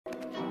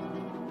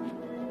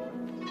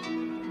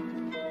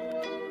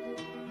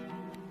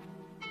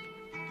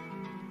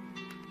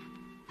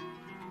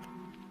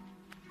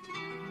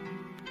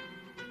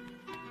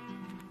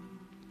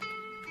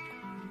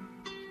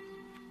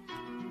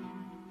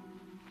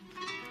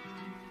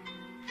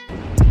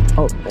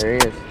Oh, there he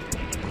is.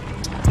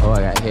 Oh,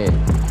 I got hit.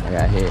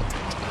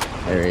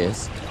 There he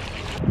is.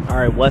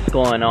 Alright, what's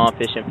going on,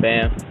 fishing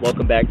fam?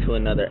 Welcome back to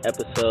another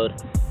episode.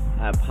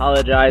 I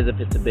apologize if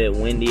it's a bit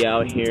windy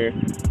out here,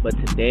 but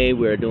today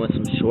we're doing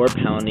some shore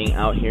pounding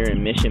out here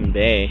in Mission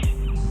Bay,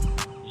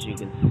 as you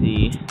can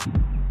see.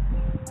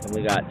 And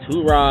we got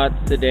 2 rods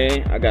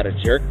today. I got a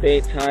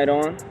jerkbait tied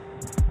on,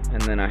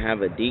 and then I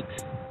have a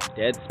Deeks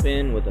dead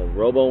spin with a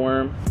robo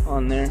worm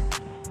on there.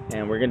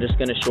 And we're just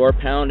gonna shore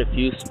pound a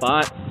few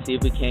spots, see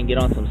if we can get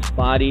on some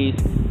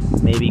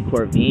spotties, maybe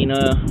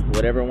Corvina,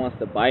 whatever wants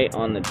to bite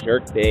on the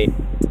jerkbait.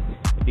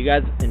 If you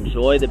guys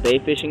enjoy the bay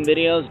fishing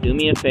videos, do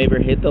me a favor,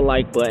 hit the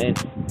like button,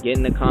 get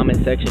in the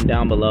comment section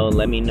down below,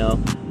 let me know.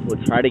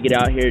 We'll try to get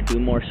out here, do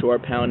more shore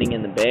pounding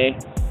in the bay.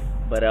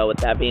 But with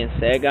that being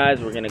said, guys,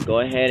 we're gonna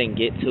go ahead and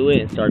get to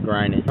it and start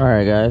grinding. All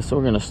right, guys, so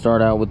we're gonna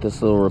start out with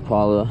this little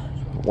Rapala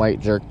white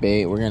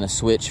jerkbait. We're gonna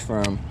switch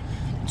from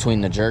between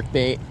the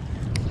jerkbait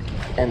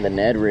and the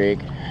Ned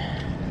rig.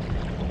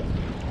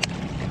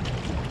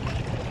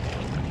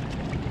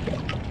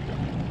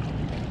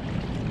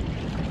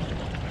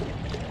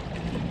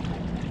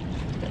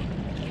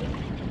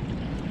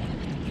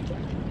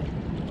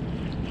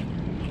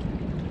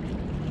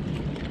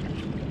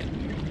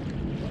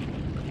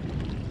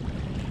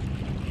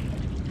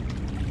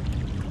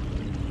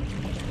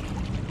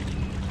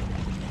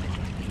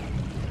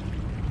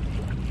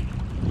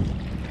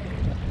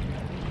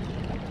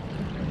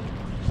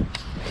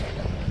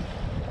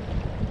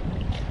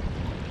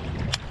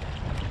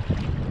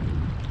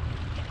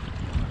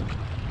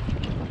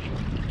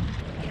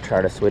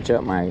 Try to switch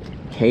up my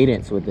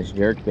cadence with this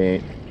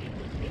jerkbait.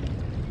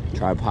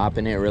 Try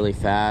popping it really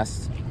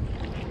fast,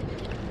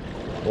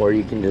 or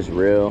you can just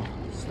reel,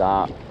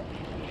 stop,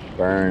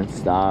 burn,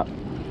 stop,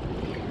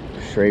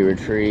 straight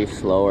retrieve,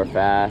 slow or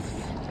fast.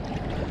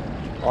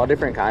 All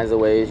different kinds of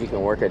ways you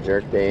can work a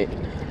jerkbait.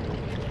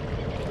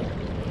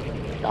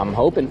 I'm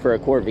hoping for a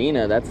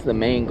Corvina, that's the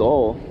main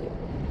goal,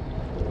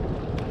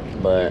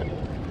 but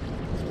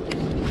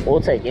we'll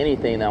take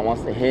anything that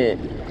wants to hit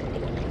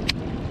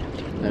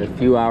at a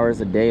few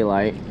hours of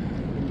daylight.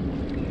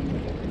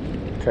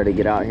 Try to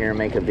get out here and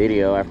make a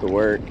video after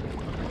work.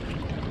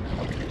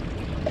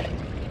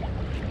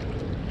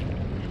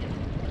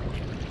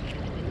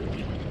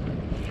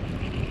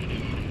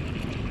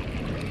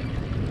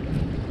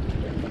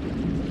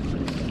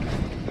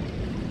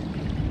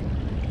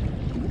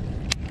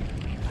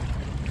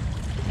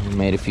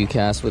 Made a few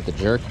casts with the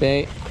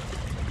jerkbait.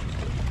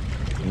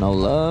 No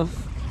love.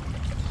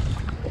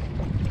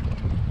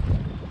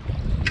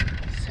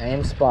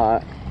 Same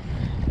spot,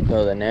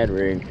 throw the Ned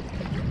rig.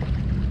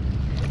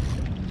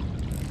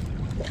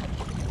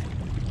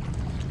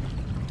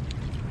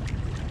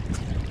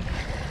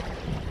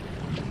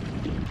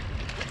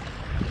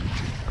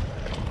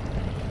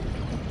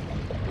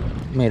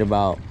 Made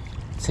about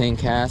 10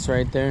 casts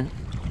right there.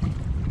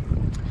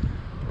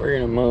 We're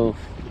gonna move.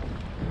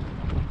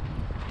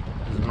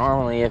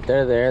 Normally if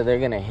they're there, they're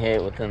gonna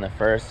hit within the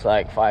first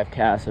like 5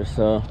 casts or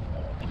so.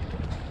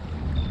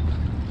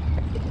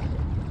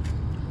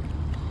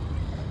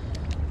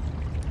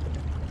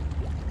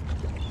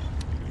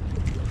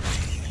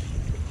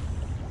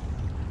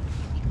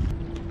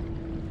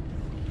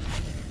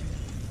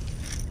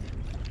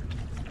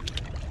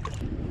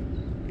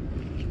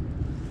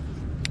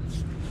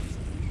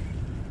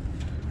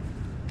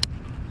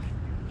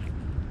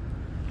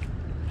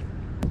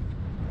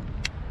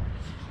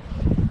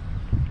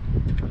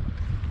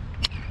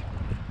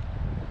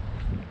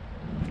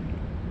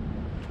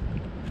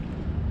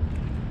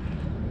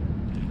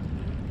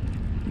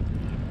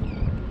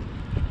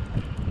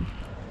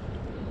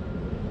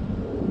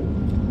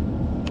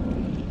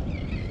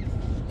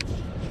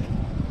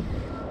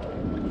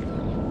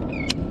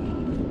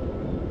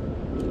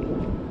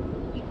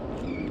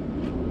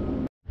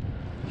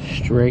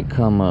 Straight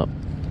come up,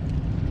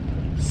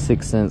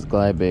 6 cents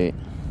glide bait.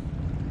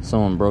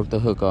 Someone broke the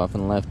hook off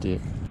and left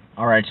it.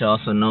 All right, y'all,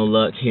 so no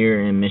luck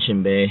here in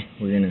Mission Bay.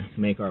 We're gonna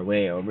make our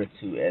way over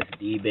to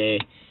SD Bay,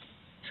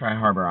 try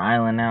Harbor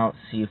Island out,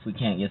 see if we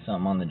can't get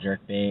something on the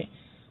jerkbait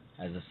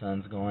as the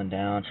sun's going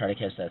down, try to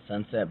catch that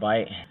sunset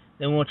bite.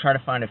 Then we'll try to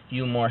find a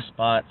few more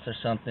spots or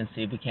something,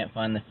 see if we can't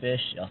find the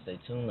fish. Y'all stay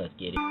tuned, let's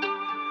get it.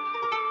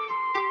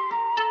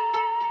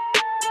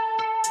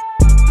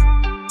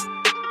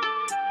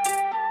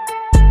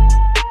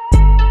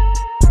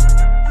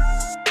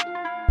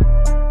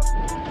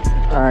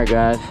 Alright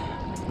guys,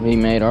 we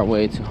made our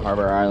way to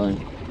Harbor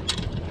Island.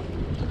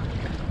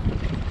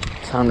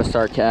 Time to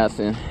start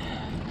casting.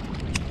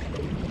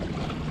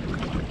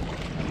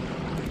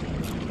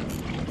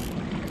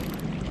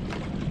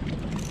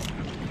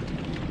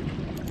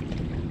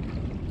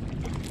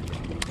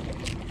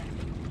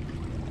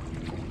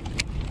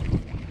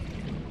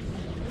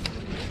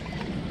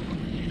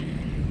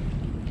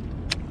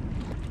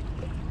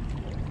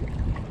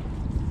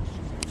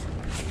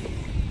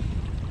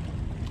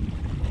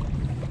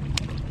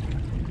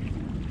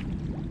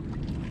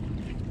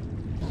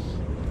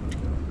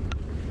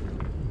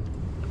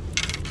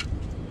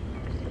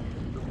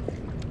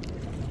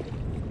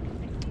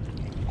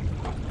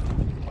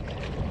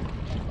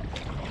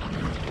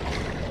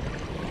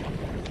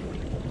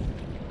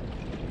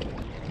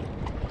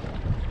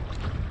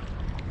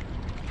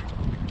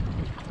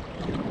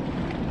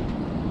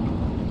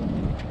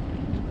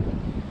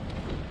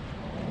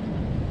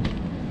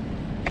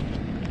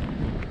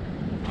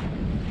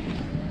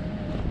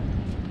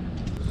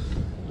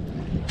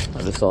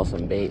 saw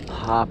some bait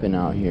popping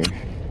out here.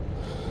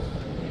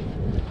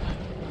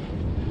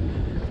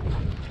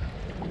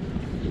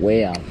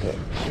 Way out there.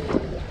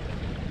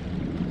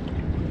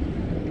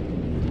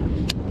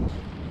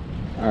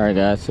 Alright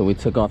guys, so we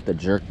took off the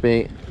jerk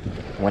bait.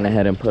 Went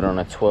ahead and put on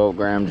a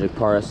 12-gram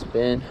Jigpara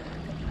spin.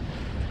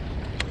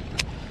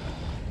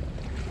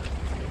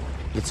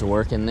 Get to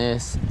work in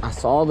this. I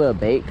saw the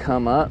bait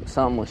come up,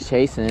 something was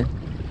chasing,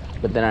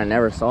 but then I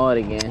never saw it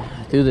again.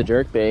 I threw the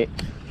jerk bait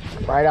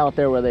right out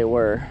there where they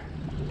were.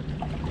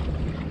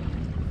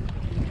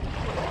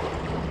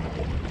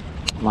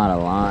 I'm out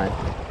of line.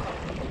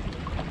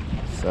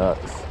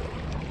 Sucks.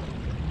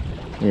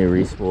 Need to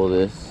re-spool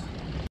this.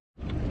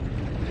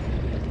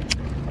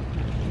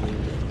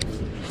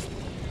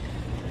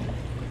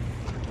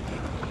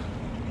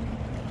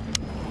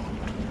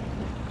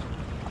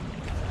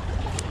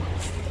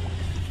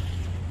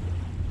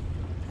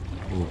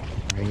 Ooh,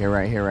 right here,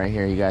 right here, right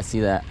here. You guys see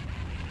that?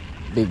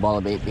 Big ball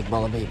of bait, big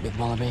ball of bait, big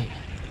ball of bait.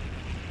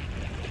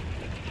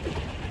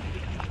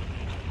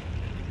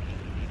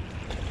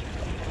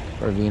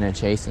 Corvina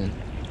chasing.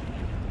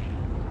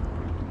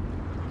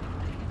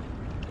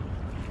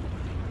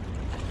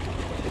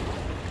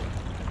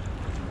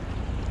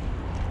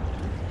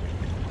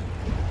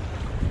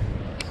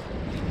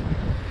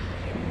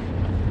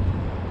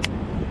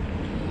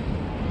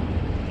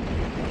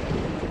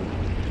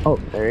 Oh,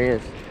 there he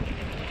is.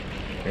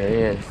 There he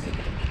is.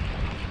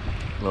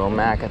 Little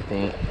Mac, I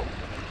think.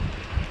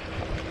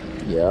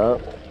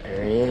 Yup,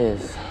 there he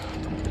is.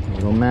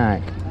 Little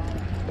Mac.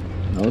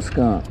 No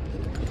skunk.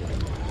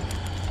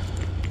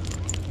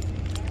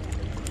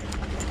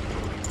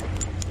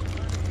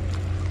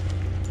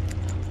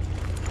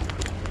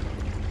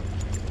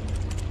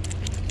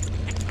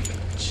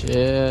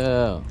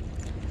 Chill.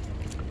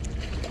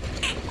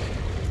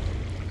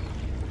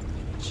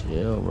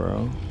 Chill,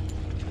 bro.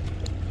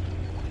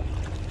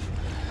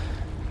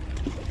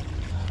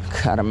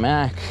 Got a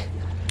Mac.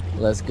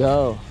 Let's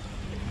go.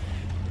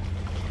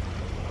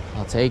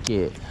 I'll take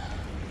it.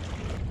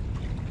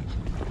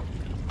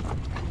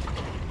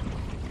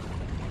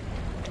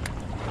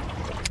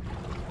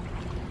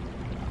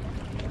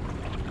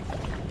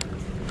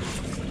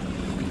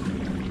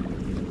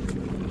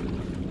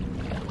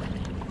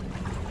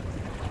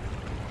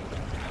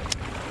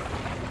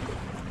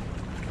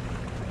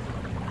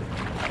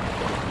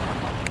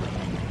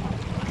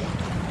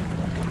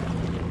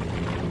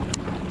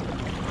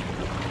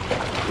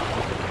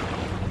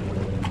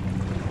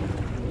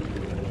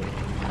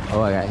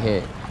 Oh, I got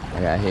hit.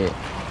 I got hit.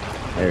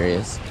 There he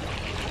is.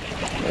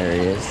 There he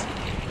is.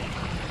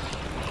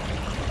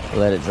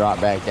 Let it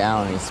drop back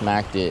down and he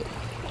smacked it.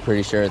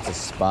 Pretty sure it's a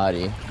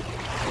spotty.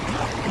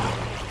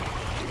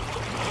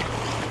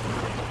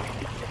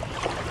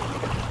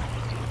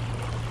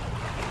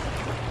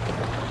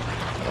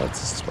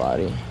 That's a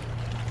spotty.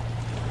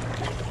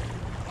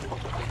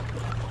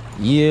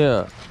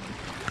 Yeah.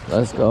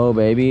 Let's go,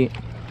 baby.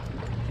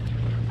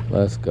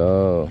 Let's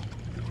go.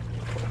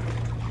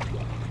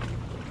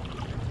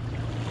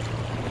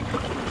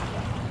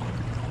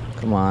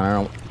 Come on, I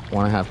don't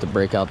want to have to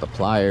break out the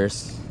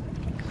pliers.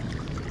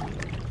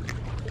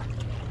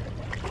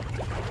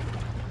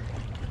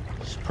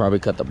 Should probably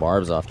cut the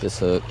barbs off this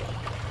hook.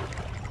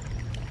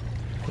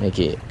 Make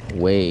it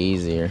way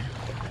easier.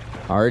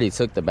 I already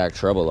took the back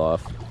treble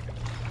off.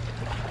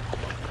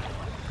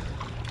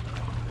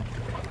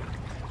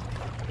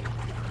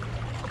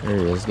 There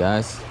it is,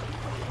 guys.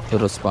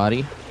 Little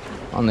spotty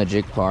on the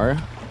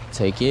Jigpara.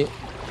 Take it.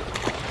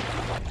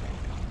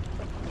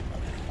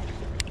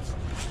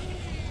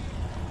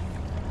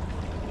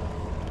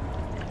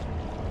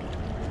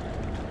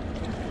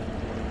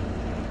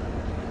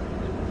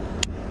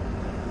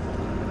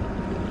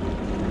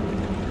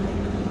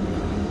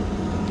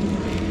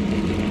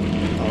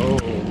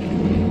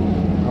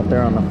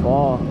 There on the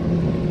fall.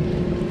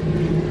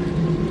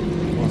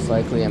 Most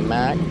likely a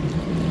Mac.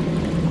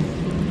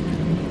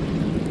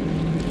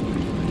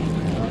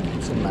 Yeah,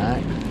 it's a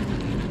Mac.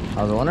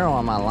 I was wondering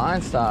why my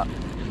line stopped.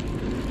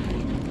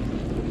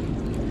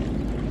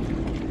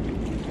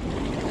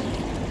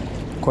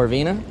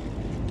 Corvina?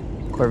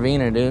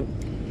 Corvina, dude.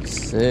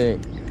 Sick.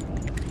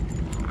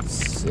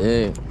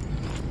 Sick.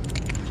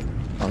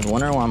 I was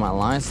wondering why my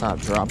line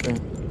stopped dropping.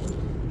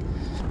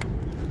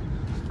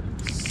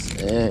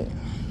 Sick.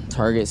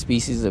 Target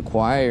species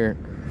acquired.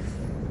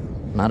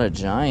 Not a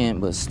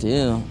giant, but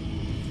still.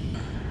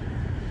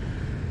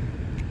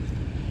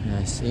 Yeah,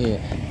 I see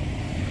it.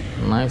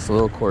 Nice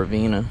little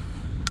Corvina.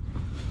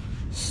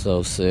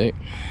 So sick.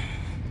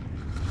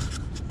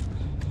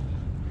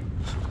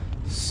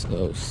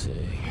 So sick.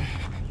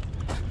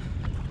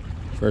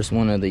 First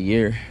one of the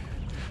year.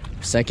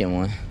 Second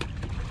one.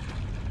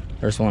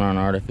 First one on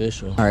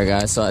artificial. Alright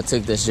guys, so I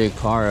took this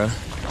Jigpara.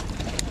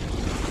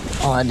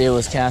 All I did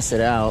was cast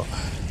it out.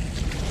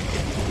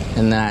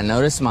 And then I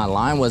noticed my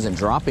line wasn't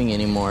dropping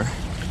anymore.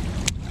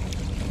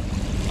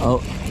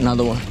 Oh,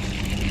 another one.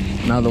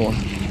 Another one.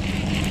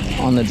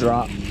 On the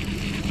drop.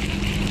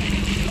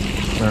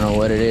 I don't know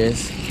what it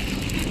is.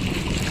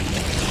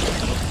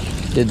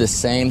 Did the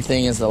same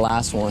thing as the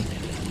last one.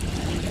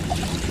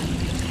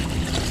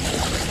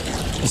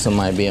 This one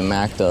might be a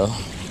Mac though.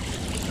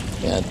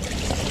 Yeah,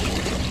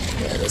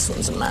 this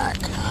one's a Mac.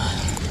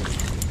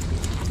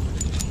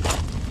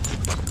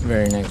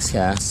 Very next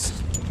cast,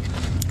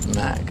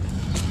 Mac.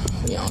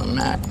 We on a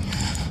Mac.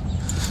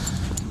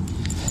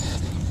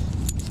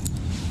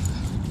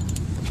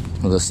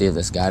 We'll go see if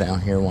this guy down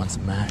here wants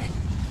a Mac.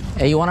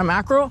 Hey, you want a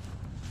mackerel?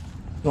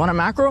 You want a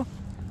mackerel?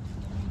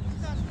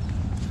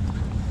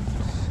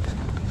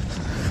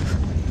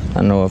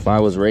 I know if I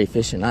was ray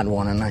fishing, I'd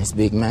want a nice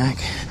big Mac.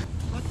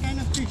 What kind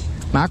of fish?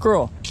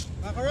 Mackerel.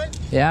 Mackerel?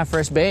 Yeah,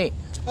 fresh bait.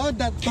 Oh,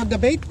 that for the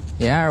bait?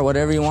 Yeah, or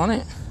whatever you want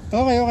it.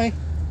 Okay.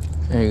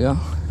 There you go.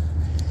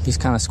 He's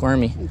kind of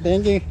squirmy.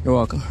 Thank you. You're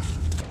welcome.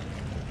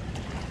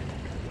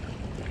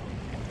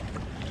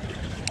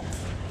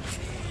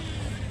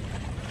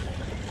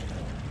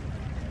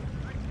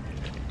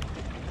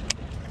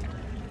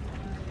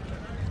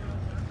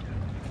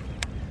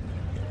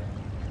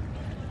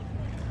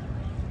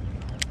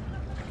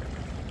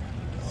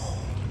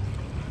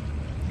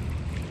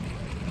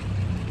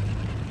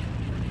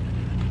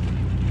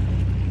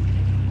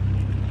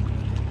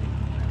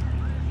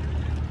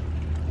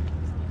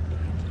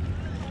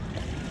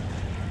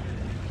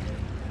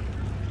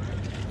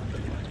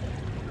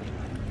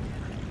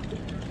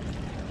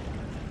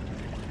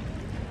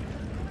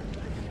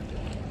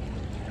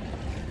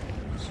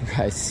 You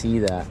guys see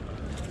that?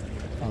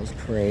 That was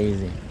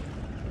crazy.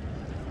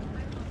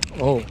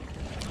 Oh,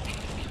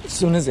 as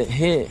soon as it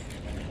hit.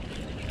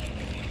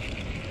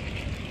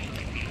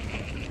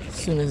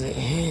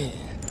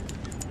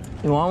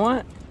 You want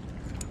one?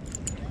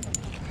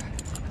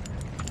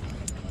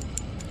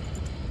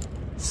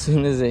 As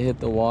soon as it hit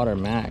the water,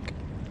 Mac.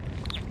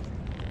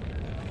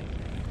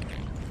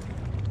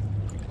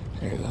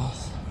 There it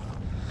goes.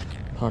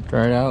 Popped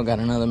right out, got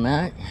another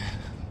Mac.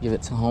 Give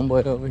it to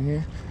homeboy over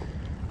here.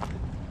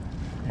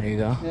 There you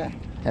go. Yeah.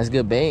 That's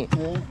good bait.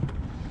 Yeah.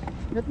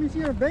 Let me see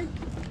your bait.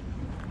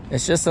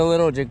 It's just a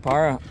little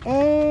jigpara.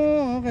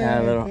 Oh, okay.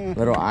 Yeah,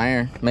 little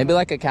iron. Maybe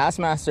like a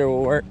Castmaster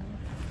will work.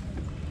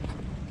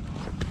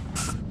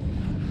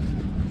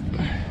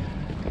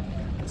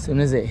 As soon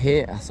as it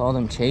hit, I saw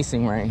them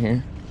chasing right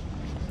here.